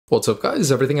What's up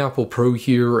guys, Everything Apple Pro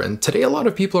here, and today a lot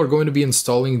of people are going to be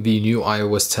installing the new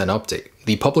iOS 10 update.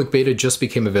 The public beta just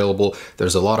became available,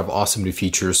 there's a lot of awesome new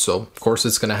features, so of course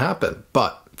it's going to happen.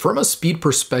 But from a speed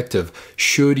perspective,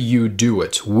 should you do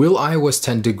it? Will iOS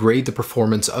 10 degrade the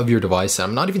performance of your device? And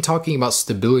I'm not even talking about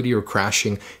stability or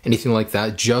crashing, anything like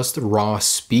that, just raw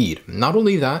speed. Not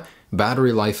only that,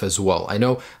 battery life as well. I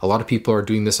know a lot of people are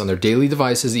doing this on their daily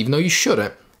devices, even though you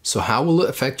shouldn't. So how will it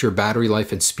affect your battery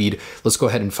life and speed? Let's go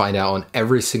ahead and find out on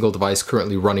every single device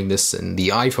currently running this in the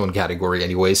iPhone category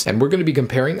anyways. And we're going to be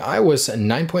comparing iOS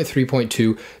 9.3.2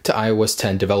 to iOS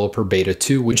 10 Developer Beta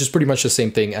 2, which is pretty much the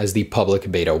same thing as the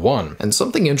public Beta 1. And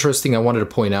something interesting I wanted to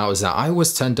point out is that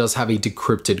iOS 10 does have a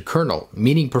decrypted kernel,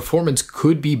 meaning performance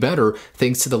could be better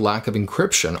thanks to the lack of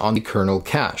encryption on the kernel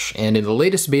cache. And in the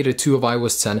latest Beta 2 of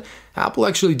iOS 10, Apple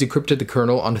actually decrypted the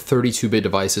kernel on 32-bit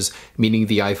devices, meaning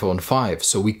the iPhone 5,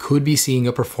 so we could be seeing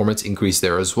a performance increase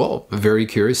there as well. Very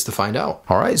curious to find out.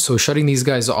 Alright, so shutting these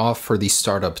guys off for the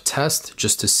startup test,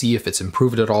 just to see if it's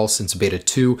improved at all since Beta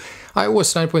 2.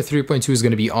 iOS 9.3.2 is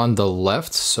going to be on the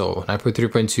left, so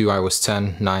 9.3.2, iOS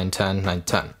 10, 9, 10, 9,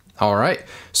 10. Alright,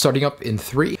 starting up in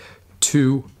 3,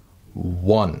 2,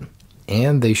 1.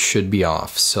 And they should be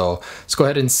off. So let's go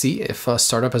ahead and see if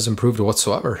startup has improved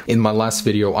whatsoever. In my last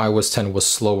video, iOS 10 was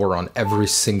slower on every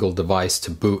single device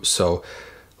to boot. So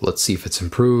let's see if it's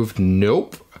improved.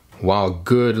 Nope. Wow,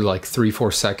 good, like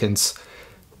 3-4 seconds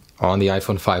on the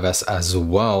iPhone 5S as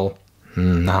well.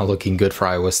 Not looking good for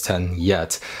iOS 10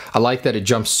 yet. I like that it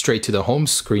jumps straight to the home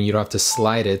screen. You don't have to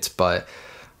slide it, but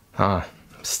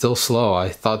still slow. I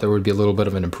thought there would be a little bit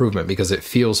of an improvement because it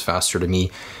feels faster to me.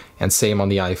 And same on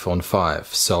the iPhone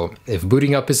 5. So if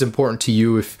booting up is important to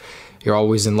you, if you're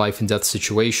always in life and death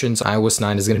situations, iOS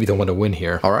 9 is going to be the one to win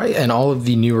here. All right, and all of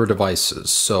the newer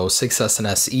devices. So 6S and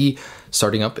SE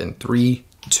starting up in 3,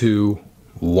 2,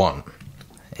 1.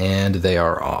 And they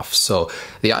are off. So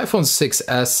the iPhone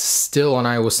 6S still on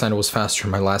iOS 9 was faster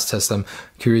in my last test. I'm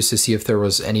curious to see if there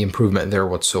was any improvement there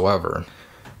whatsoever.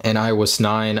 And iOS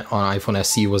 9 on iPhone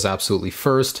SE was absolutely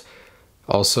first.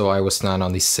 Also, iOS 9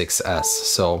 on the 6S.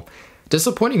 So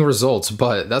disappointing results,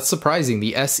 but that's surprising.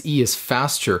 The SE is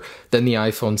faster than the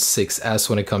iPhone 6S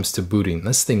when it comes to booting.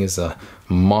 This thing is a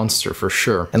monster for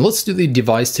sure. And let's do the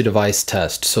device-to-device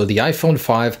test. So the iPhone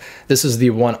 5, this is the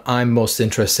one I'm most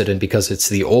interested in because it's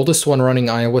the oldest one running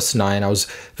iOS 9. I was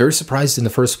very surprised in the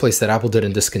first place that Apple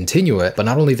didn't discontinue it, but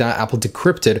not only that, Apple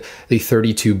decrypted the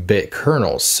 32-bit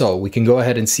kernel. So we can go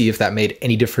ahead and see if that made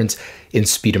any difference in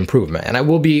speed improvement. And I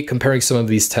will be comparing some of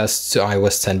these tests to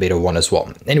iOS 10 Beta 1 as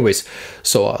well. Anyways,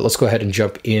 so let's go ahead and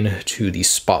jump into the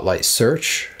Spotlight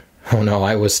search. Oh no,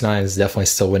 iOS 9 is definitely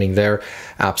still winning there.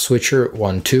 App Switcher,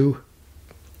 1, 2.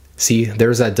 See,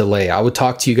 there's that delay. I would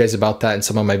talk to you guys about that in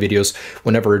some of my videos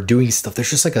whenever doing stuff.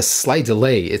 There's just like a slight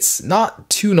delay. It's not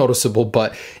too noticeable,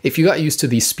 but if you got used to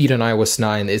the speed on iOS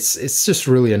 9, it's just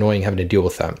really annoying having to deal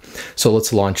with that. So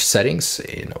let's launch settings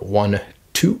in 1,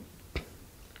 2.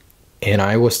 And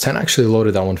iOS 10 actually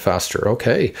loaded that one faster.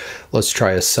 Okay, let's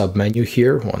try a sub menu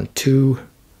here. 1, 2.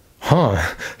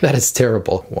 That is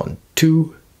terrible. 1,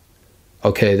 2.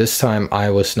 Okay, this time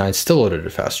iOS 9 still loaded it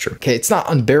faster. Okay, it's not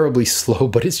unbearably slow,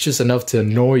 but it's just enough to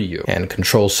annoy you. And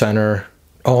Control Center.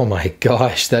 Oh my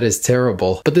gosh, that is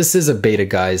terrible. But this is a beta,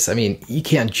 guys. I mean, you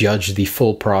can't judge the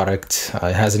full product.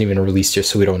 It hasn't even released yet,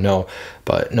 so we don't know.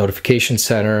 But Notification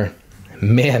Center.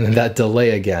 Man, and that delay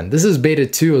again. This is Beta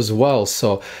 2 as well,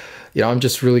 so you know, I'm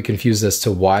just really confused as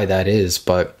to why that is.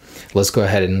 But let's go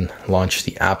ahead and launch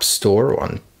the App Store.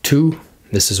 1, 2.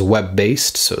 This is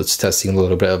web-based, so it's testing a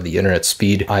little bit of the internet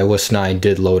speed. iOS 9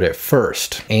 did load it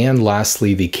first. And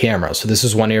lastly, the camera. So this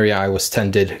is one area iOS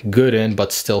 10 did good in,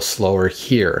 but still slower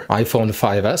here. iPhone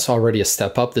 5S already a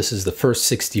step up. This is the first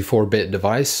 64-bit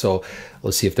device, so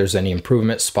let's see if there's any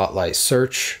improvement. Spotlight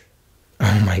search.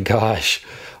 Oh my gosh.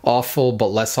 Awful, but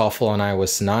less awful on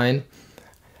iOS 9.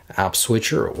 App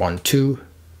Switcher, 1, 2.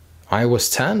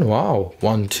 iOS 10, wow,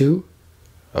 1, 2.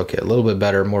 Okay, a little bit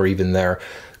better, more even there.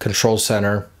 Control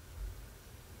Center,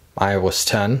 iOS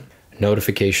 10.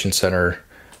 Notification Center,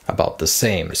 about the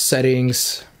same.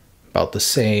 Settings, about the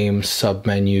same.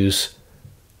 Submenus,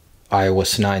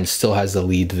 iOS 9 still has the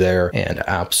lead there. And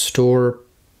App Store,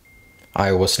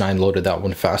 iOS 9 loaded that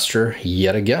one faster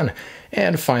yet again.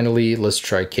 And finally, let's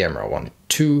try camera. 1,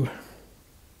 2.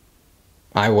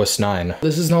 iOS 9.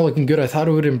 This is not looking good. I thought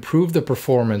it would improve the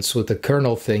performance with the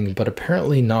kernel thing, but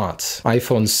apparently not.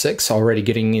 iPhone 6 already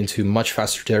getting into much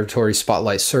faster territory.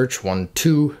 Spotlight search, 1,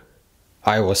 2.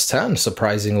 iOS 10,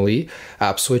 surprisingly.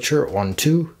 App Switcher, 1,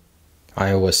 2.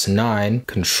 iOS 9.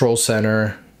 Control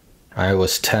Center,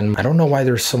 iOS 10. I don't know why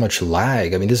there's so much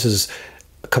lag. I mean, this is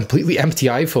completely empty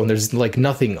iPhone. There's like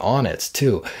nothing on it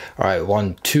too. All right,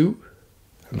 1, 2,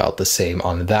 about the same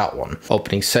on that one.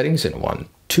 Opening settings in 1,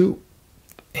 2,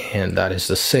 and that is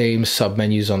the same.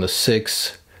 Submenus on the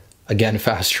 6, again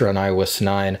faster on iOS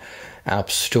 9.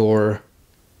 App Store,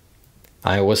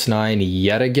 iOS 9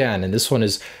 yet again, and this one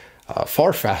is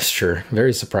far faster,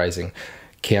 very surprising.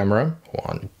 Camera,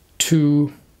 1,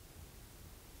 2,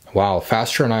 wow,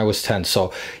 faster on iOS 10.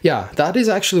 So yeah, that is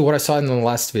actually what I saw in the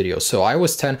last video. So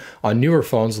iOS 10 on newer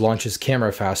phones launches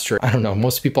camera faster. I don't know,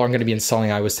 most people aren't going to be installing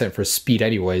iOS 10 for speed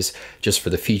anyways, just for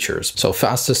the features. So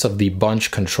fastest of the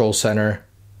bunch, Control Center,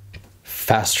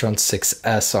 faster on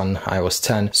 6S on iOS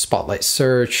 10. Spotlight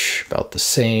Search, about the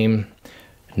same.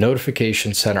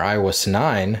 Notification Center, iOS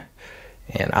 9.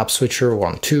 And App Switcher,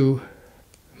 1, 2.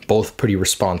 Both pretty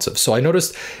responsive. So I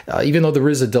noticed even though there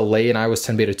is a delay in iOS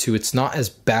 10 Beta 2, it's not as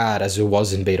bad as it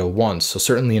was in Beta 1. So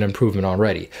certainly an improvement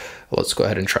already. Let's go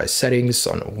ahead and try settings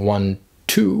on 1,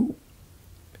 2.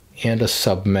 And a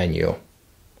sub menu.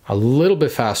 A little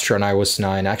bit faster on iOS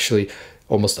 9, actually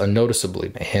almost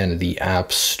unnoticeably. And the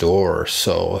App Store.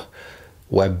 So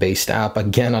web-based app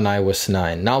again on iOS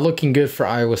 9. Not looking good for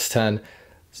iOS 10.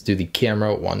 Let's do the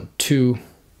camera, 1, 2.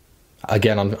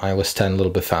 Again on iOS 10, a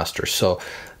little bit faster. So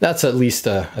that's at least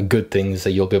a good thing, is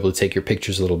that you'll be able to take your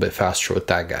pictures a little bit faster with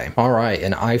that guy. All right,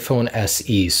 an iPhone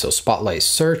SE. So Spotlight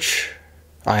Search,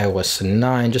 iOS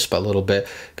 9, just by a little bit.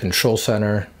 Control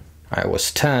Center,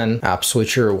 iOS 10. App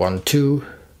Switcher, 1, 2.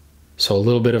 So a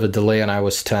little bit of a delay on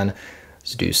iOS 10.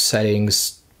 Let's do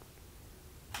settings.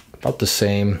 About the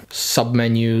same.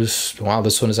 Submenus. Wow,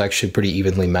 this one is actually pretty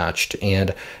evenly matched.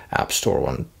 And App Store,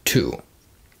 1, 2.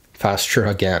 Faster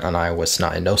again on iOS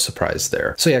 9, no surprise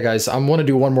there. So yeah guys, I want to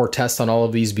do one more test on all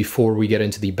of these before we get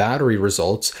into the battery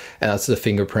results, and that's the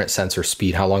fingerprint sensor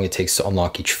speed, how long it takes to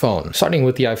unlock each phone. Starting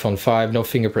with the iPhone 5, no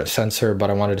fingerprint sensor, but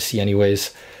I wanted to see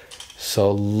anyways. So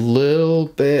a little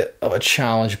bit of a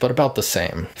challenge, but about the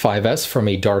same. 5S from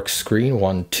a dark screen,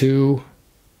 1, 2.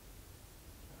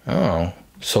 Oh,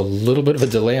 so a little bit of a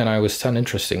delay on iOS 10,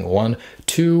 interesting. 1,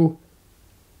 2.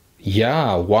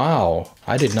 Yeah, wow.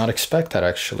 I did not expect that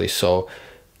actually. So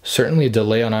certainly a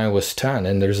delay on iOS 10,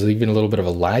 and there's even a little bit of a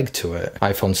lag to it.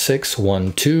 iPhone 6,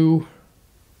 1, 2.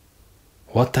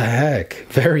 What the heck?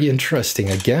 Very interesting.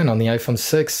 Again, on the iPhone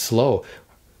 6, slow.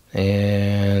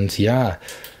 And yeah,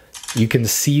 you can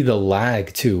see the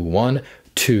lag too. 1,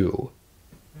 2.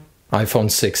 iPhone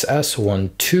 6S, 1,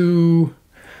 2.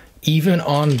 Even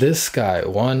on this guy,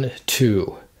 1,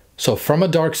 2. So from a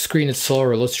dark screen, it's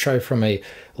slower. Let's try from a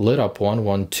lit up one,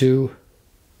 1, 2.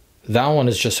 That one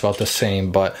is just about the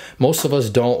same, but most of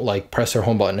us don't like press our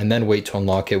home button and then wait to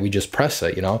unlock it. We just press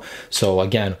it, you know? So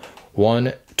again,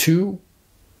 1, 2,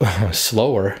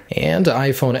 slower. And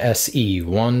iPhone SE,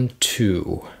 1,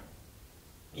 2.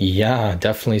 Yeah,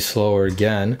 definitely slower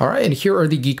again. All right, and here are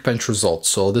the Geekbench results.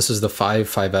 So this is the 5,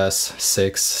 5S,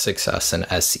 6, 6S, and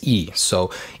SE. So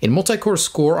in multi-core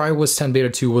score, iOS 10 Beta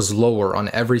 2 was lower on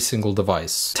every single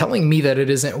device, telling me that it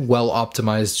isn't well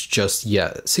optimized just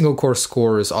yet. Single core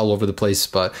score is all over the place,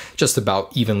 but just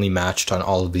about evenly matched on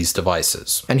all of these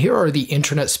devices. And here are the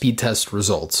internet speed test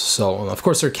results. So of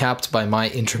course they're capped by my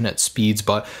internet speeds,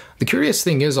 but the curious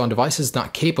thing is, on devices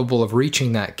not capable of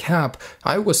reaching that cap,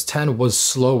 iOS 10 was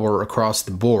slower across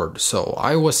the board, so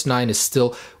iOS 9 is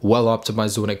still well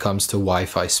optimized when it comes to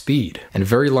Wi-Fi speed. And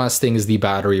very last thing is the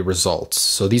battery results.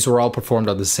 So these were all performed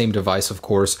on the same device, of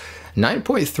course.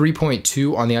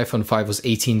 9.3.2 on the iPhone 5 was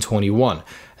 1821,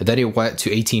 and then it went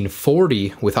to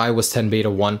 1840 with iOS 10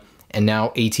 Beta 1, and now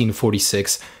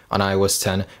 1846 on iOS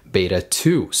 10 Beta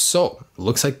 2. So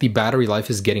looks like the battery life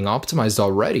is getting optimized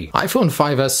already. iPhone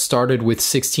 5S started with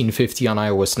 1650 on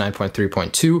iOS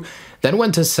 9.3.2, then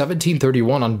went to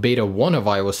 1731 on Beta 1 of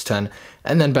iOS 10,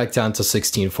 and then back down to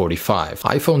 1645.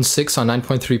 iPhone 6 on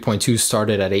 9.3.2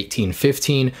 started at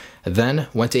 1815, then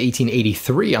went to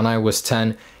 1883 on iOS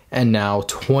 10, and now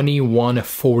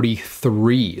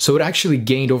 2143. So it actually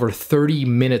gained over 30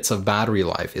 minutes of battery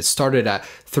life. It started at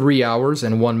 3 hours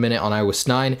and 1 minute on iOS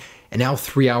 9, and now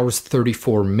 3 hours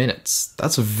 34 minutes.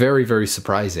 That's very, very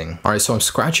surprising. All right, so I'm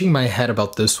scratching my head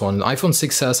about this one. iPhone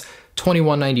 6S,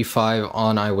 2195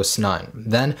 on iOS 9,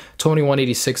 then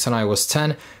 2186 on iOS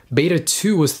 10. Beta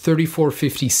 2 was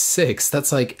 3456.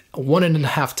 That's like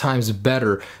 1.5 times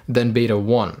better than Beta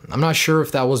 1. I'm not sure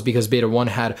if that was because Beta 1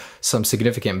 had some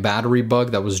significant battery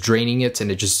bug that was draining it and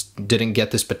it just didn't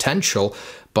get this potential,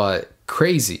 but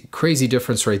crazy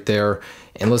difference right there.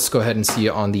 And let's go ahead and see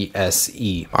it on the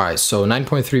SE. All right, so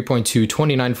 9.3.2,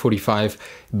 2945,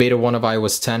 Beta 1 of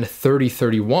iOS 10,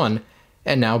 3031,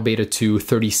 and now beta 2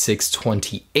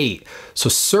 3628. So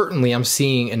certainly I'm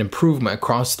seeing an improvement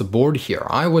across the board here.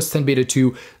 iOS 10 beta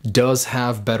 2 does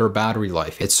have better battery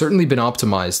life. It's certainly been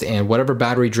optimized, and whatever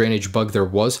battery drainage bug there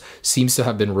was seems to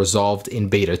have been resolved in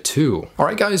beta 2.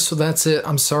 Alright guys, so that's it.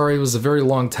 I'm sorry, it was a very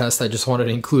long test. I just wanted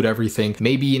to include everything.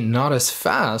 Maybe not as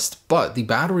fast, but the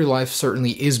battery life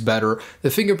certainly is better. The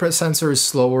fingerprint sensor is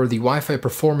slower. The Wi-Fi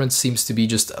performance seems to be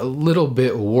just a little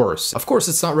bit worse. Of course,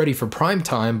 it's not ready for prime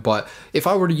time, but if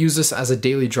I were to use this as a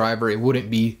daily driver, it wouldn't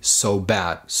be so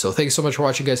bad. So thanks so much for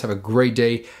watching, guys. Have a great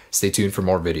day. Stay tuned for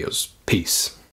more videos. Peace.